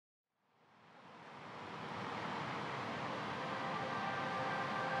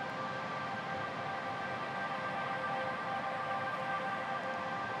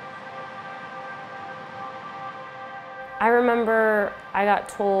I remember I got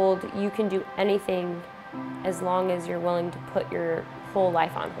told you can do anything as long as you're willing to put your whole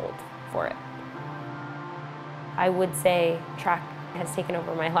life on hold for it. I would say track has taken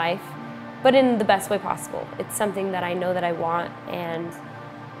over my life, but in the best way possible. It's something that I know that I want, and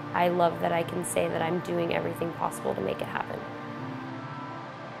I love that I can say that I'm doing everything possible to make it happen.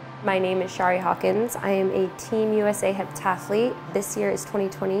 My name is Chari Hawkins. I am a Team USA heptathlete. This year is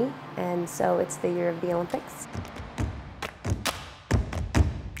 2020, and so it's the year of the Olympics.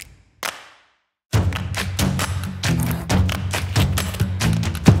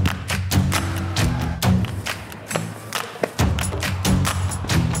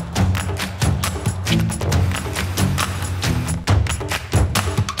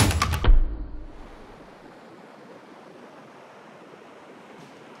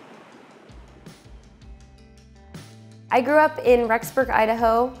 I grew up in Rexburg,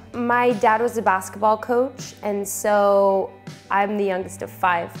 Idaho. My dad was a basketball coach, and so I'm the youngest of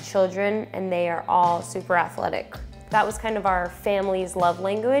 5 children, and they are all super athletic. That was kind of our family's love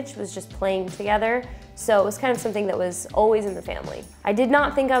language, was just playing together. So it was kind of something that was always in the family. I did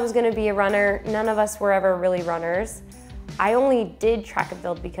not think I was gonna be a runner. None of us were ever really runners. I only did track and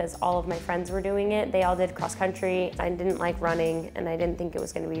field because all of my friends were doing it. They all did cross country. I didn't like running, and I didn't think it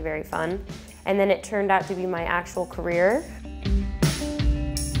was going to be very fun. And then it turned out to be my actual career.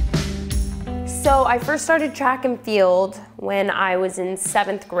 So I first started track and field when I was in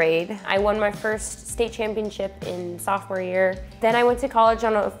 7th grade. I won my first state championship in sophomore year. Then I went to college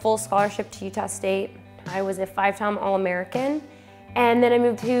on a full scholarship to Utah State. I was a 5-time All-American. And then I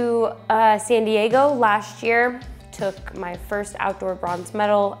moved to San Diego last year. Took my first outdoor bronze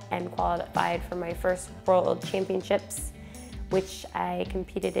medal and qualified for my first World Championships, which I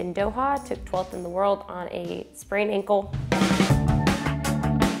competed in Doha, took 12th in the world on a sprained ankle.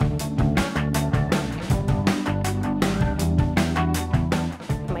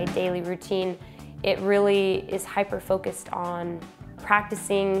 My daily routine, it really is hyper-focused on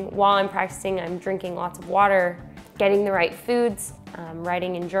practicing. While I'm practicing, I'm drinking lots of water, getting the right foods,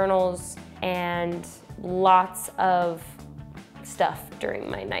 writing in journals, and lots of stuff during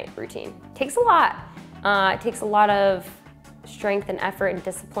my night routine. It takes a lot. It takes a lot of strength and effort and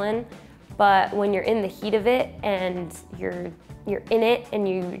discipline, but when you're in the heat of it and you're in it and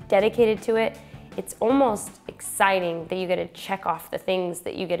you're dedicated to it, it's almost exciting that you get to check off the things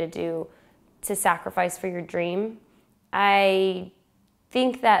that you get to do to sacrifice for your dream. I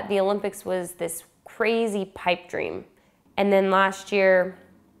think that the Olympics was this crazy pipe dream. And then last year,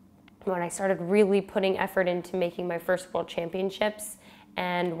 when I started really putting effort into making my first World Championships,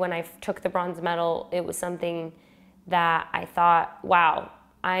 and when I took the bronze medal, it was something that I thought, wow,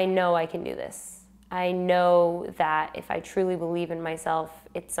 I know I can do this. I know that if I truly believe in myself,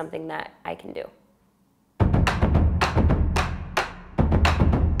 it's something that I can do.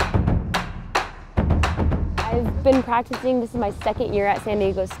 I've been practicing, this is my 2nd year at San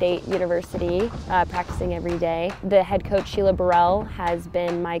Diego State University, practicing every day. The head coach, Sheila Burrell, has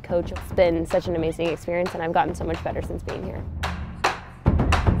been my coach. It's been such an amazing experience, and I've gotten so much better since being here.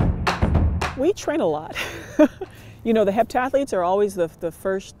 We train a lot. You know, the heptathletes are always the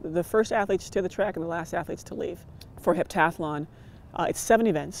first athletes to the track and the last athletes to leave. For heptathlon, it's 7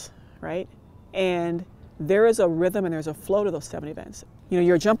 events, right? And there is a rhythm and there's a flow to those 7 events. You know,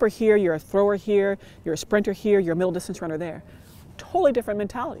 you're a jumper here, you're a thrower here, you're a sprinter here, you're a middle distance runner there. Totally different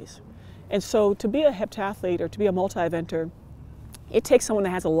mentalities. And so to be a heptathlete or to be a multi-eventer, it takes someone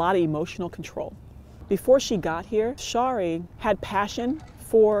that has a lot of emotional control. Before she got here, Chari had passion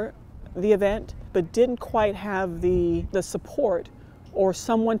for the event, but didn't quite have the support or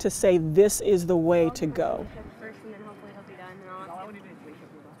someone to say, this is the way to go.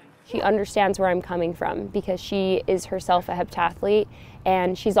 She understands where I'm coming from because she is herself a heptathlete,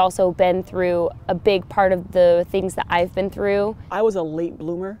 and she's also been through a big part of the things that I've been through. I was a late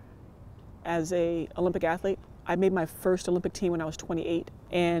bloomer as an Olympic athlete. I made my first Olympic team when I was 28,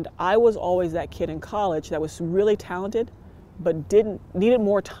 and I was always that kid in college that was really talented but needed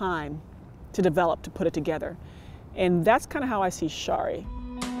more time to develop, to put it together. And that's kind of how I see Chari.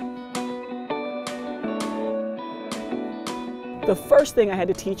 The first thing I had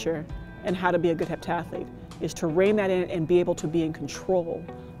to teach her and how to be a good heptathlete is to rein that in and be able to be in control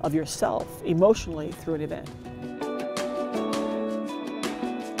of yourself emotionally through an event.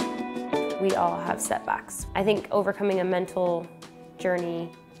 We all have setbacks. I think overcoming a mental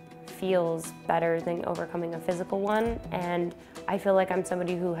journey feels better than overcoming a physical one, and I feel like I'm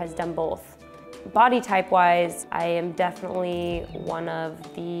somebody who has done both. Body type wise, I am definitely one of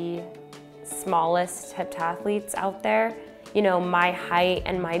the smallest heptathletes out there. You know, my height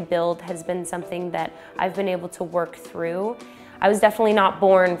and my build has been something that I've been able to work through. I was definitely not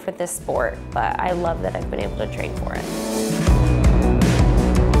born for this sport, but I love that I've been able to train for it.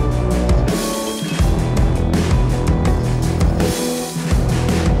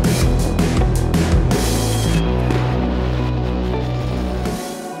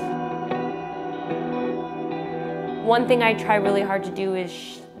 One thing I try really hard to do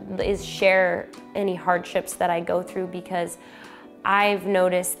is share any hardships that I go through, because I've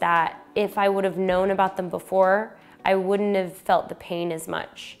noticed that if I would have known about them before, I wouldn't have felt the pain as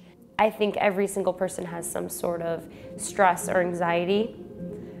much. I think every single person has some sort of stress or anxiety.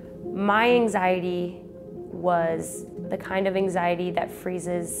 My anxiety was the kind of anxiety that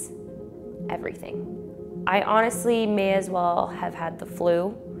freezes everything. I honestly may as well have had the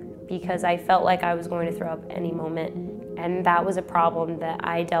flu, because I felt like I was going to throw up any moment, and that was a problem that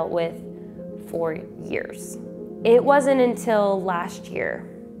I dealt with for years. It wasn't until last year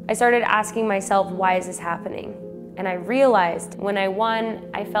I started asking myself, why is this happening? And I realized when I won,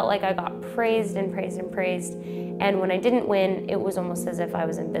 I felt like I got praised and praised and praised, and when I didn't win, it was almost as if I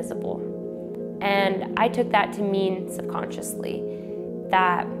was invisible. And I took that to mean subconsciously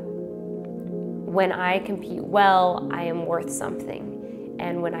that when I compete well, I am worth something,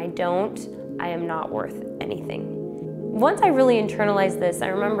 and when I don't, I am not worth anything. Once I really internalized this, I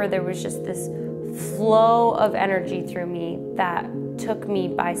remember there was just this flow of energy through me that took me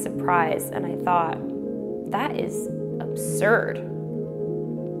by surprise, and I thought, that is absurd.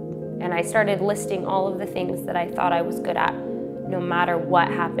 And I started listing all of the things that I thought I was good at, no matter what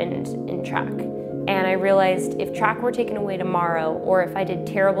happened in track. And I realized if track were taken away tomorrow, or if I did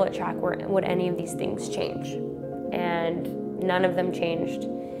terrible at track, would any of these things change? And none of them changed.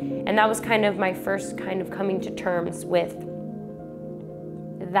 And that was kind of my first kind of coming to terms with,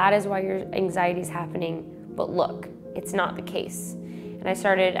 that is why your anxiety is happening, but look, it's not the case. And I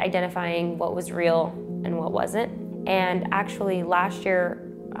started identifying what was real and what wasn't. And actually last year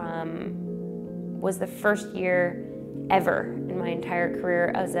was the first year ever in my entire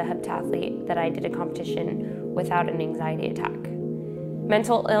career as a heptathlete that I did a competition without an anxiety attack.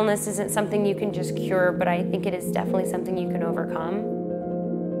 Mental illness isn't something you can just cure, but I think it is definitely something you can overcome.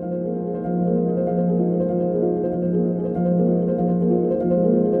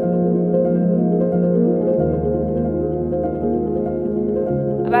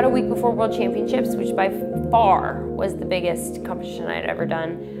 About a week before World Championships, which by far was the biggest competition I'd ever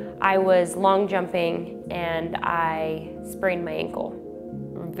done, I was long jumping and I sprained my ankle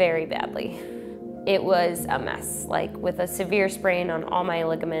very badly. It was a mess, like with a severe sprain on all my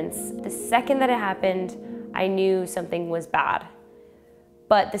ligaments. The second that it happened, I knew something was bad.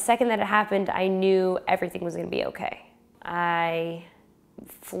 But the second that it happened, I knew everything was gonna be okay. I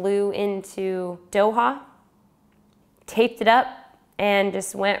flew into Doha, taped it up, and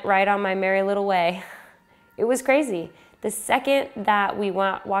just went right on my merry little way. It was crazy. The second that we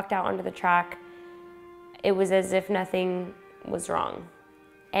walked out onto the track, it was as if nothing was wrong.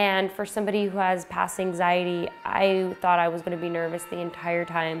 And for somebody who has past anxiety, I thought I was gonna be nervous the entire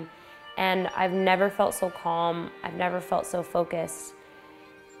time. And I've never felt so calm, I've never felt so focused.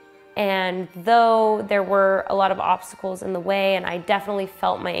 And though there were a lot of obstacles in the way, and I definitely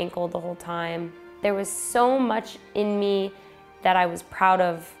felt my ankle the whole time, there was so much in me that I was proud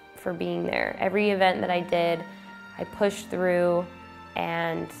of for being there. Every event that I did, I pushed through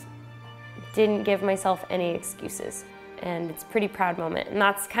and didn't give myself any excuses. And it's a pretty proud moment. And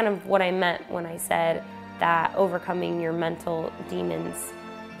that's kind of what I meant when I said that overcoming your mental demons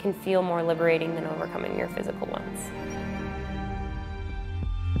can feel more liberating than overcoming your physical ones.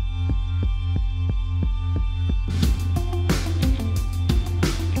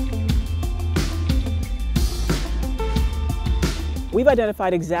 We've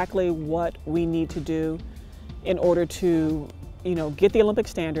identified exactly what we need to do in order to, get the Olympic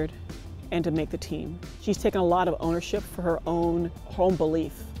standard and to make the team. She's taken a lot of ownership for her own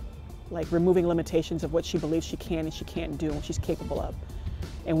belief, like removing limitations of what she believes she can and she can't do and what she's capable of.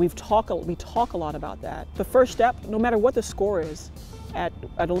 And we talk a lot about that. The first step, no matter what the score is at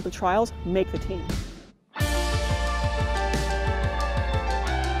Olympic trials, make the team.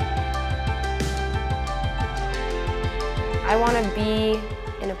 I want to be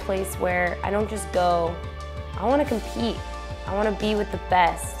in a place where I don't just go, I want to compete. I want to be with the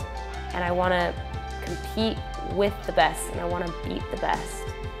best, and I want to compete with the best, and I want to beat the best.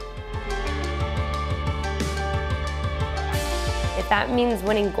 If that means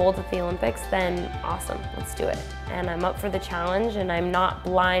winning gold at the Olympics, then awesome, let's do it. And I'm up for the challenge, and I'm not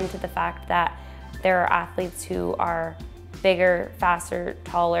blind to the fact that there are athletes who are bigger, faster,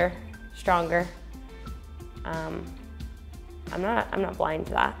 taller, stronger. I'm not blind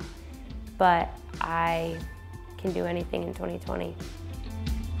to that, but I can do anything in 2020.